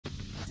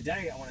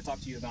Today I want to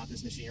talk to you about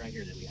this machine right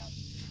here that we have.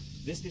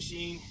 This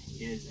machine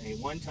is a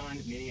 1-ton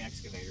mini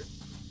excavator.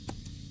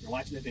 You're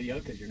watching the video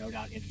because you're no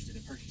doubt interested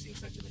in purchasing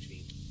such a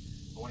machine.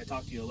 I want to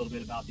talk to you a little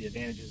bit about the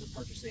advantages of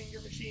purchasing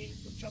your machine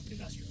from Chubb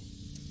Industrial.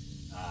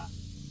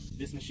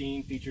 This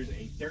machine features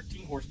a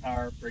 13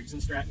 horsepower Briggs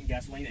 & Stratton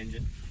gasoline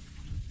engine.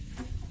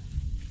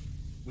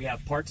 We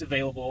have parts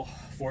available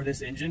for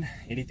this engine,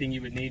 anything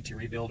you would need to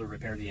rebuild or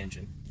repair the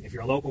engine. If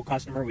you're a local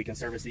customer, we can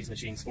service these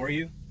machines for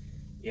you.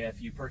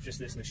 If you purchase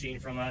this machine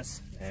from us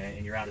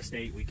and you're out of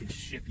state, we can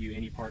ship you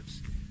any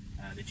parts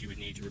that you would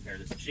need to repair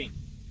this machine.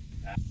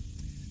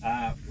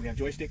 We have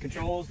joystick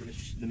controls.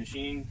 The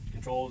machine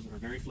controls are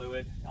very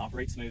fluid,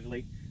 operate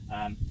smoothly.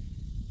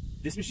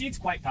 This machine's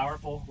quite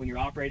powerful when you're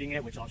operating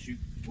it, which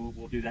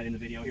we'll do that in the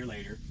video here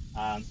later.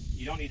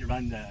 You don't need to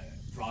run the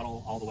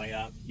throttle all the way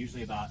up.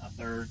 Usually about a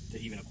third to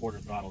even a quarter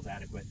throttle is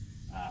adequate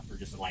for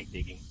just a light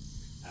digging.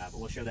 But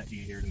we'll show that to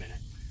you here in a minute.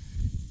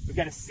 We've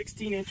got a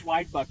 16-inch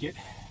wide bucket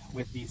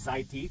with these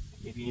side teeth.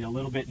 If you need a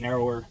little bit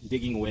narrower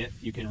digging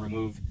width, you can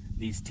remove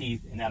these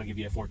teeth and that'll give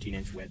you a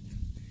 14-inch width.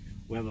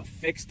 We have a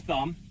fixed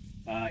thumb.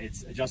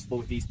 It's adjustable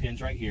with these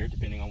pins right here.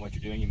 Depending on what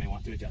you're doing, you may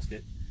want to adjust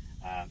it.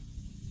 A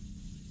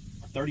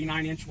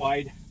 39-inch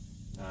wide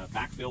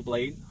backfill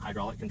blade,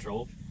 hydraulic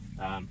control.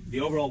 The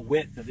overall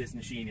width of this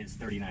machine is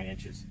 39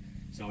 inches,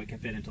 so it can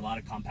fit into a lot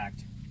of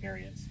compact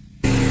areas.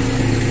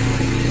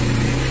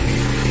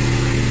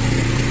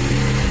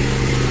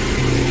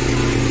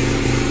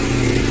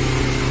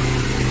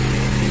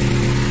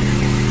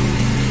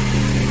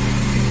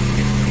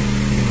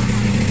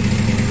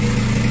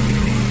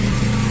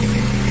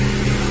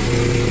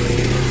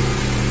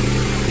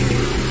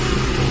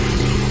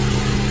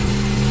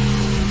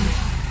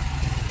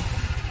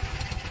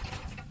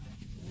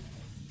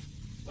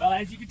 Well,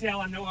 as you can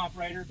tell, I'm no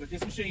operator, but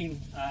this machine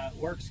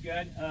works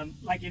good.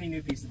 Like any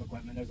new piece of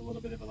equipment, there's a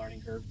little bit of a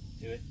learning curve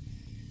to it.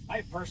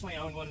 I've personally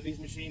owned one of these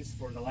machines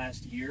for the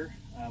last year.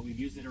 We've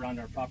used it around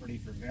our property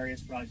for various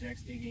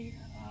projects, digging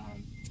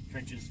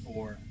trenches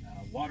for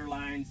water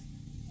lines,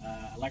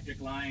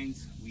 electric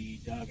lines. We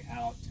dug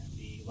out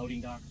the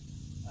loading dock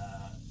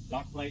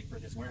plate for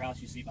this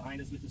warehouse you see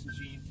behind us with this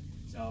machine.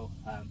 So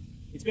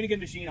it's been a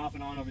good machine off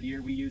and on over the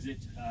year. We use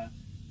it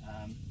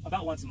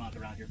about once a month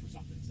around here for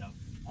something. So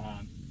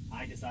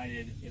I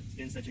decided it's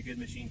been such a good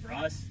machine for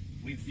us.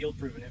 We've field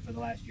proven it for the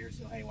last year,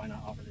 so hey, why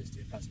not offer this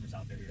to customers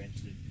out there who are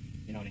interested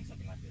in owning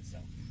something like this. So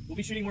we'll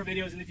be shooting more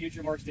videos in the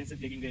future, more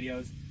extensive digging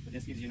videos, but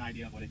this gives you an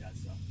idea of what it does.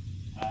 So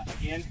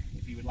again,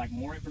 if you would like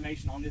more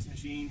information on this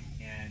machine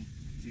and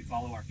to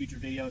follow our future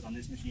videos on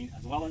this machine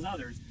as well as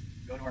others,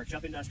 go to our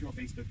Chubb Industrial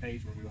Facebook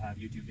page where we will have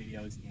YouTube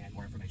videos and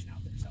more information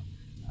out there. So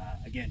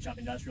again, Chubb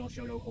Industrial,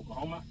 Choteau,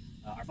 Oklahoma.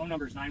 Our phone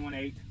number is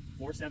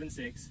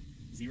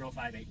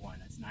 918-476-0581.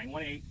 That's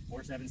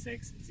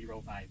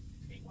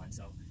 918-476-0581.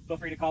 So feel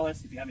free to call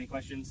us if you have any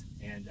questions,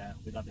 and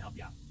we'd love to help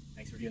you out.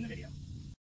 Thanks for viewing the video.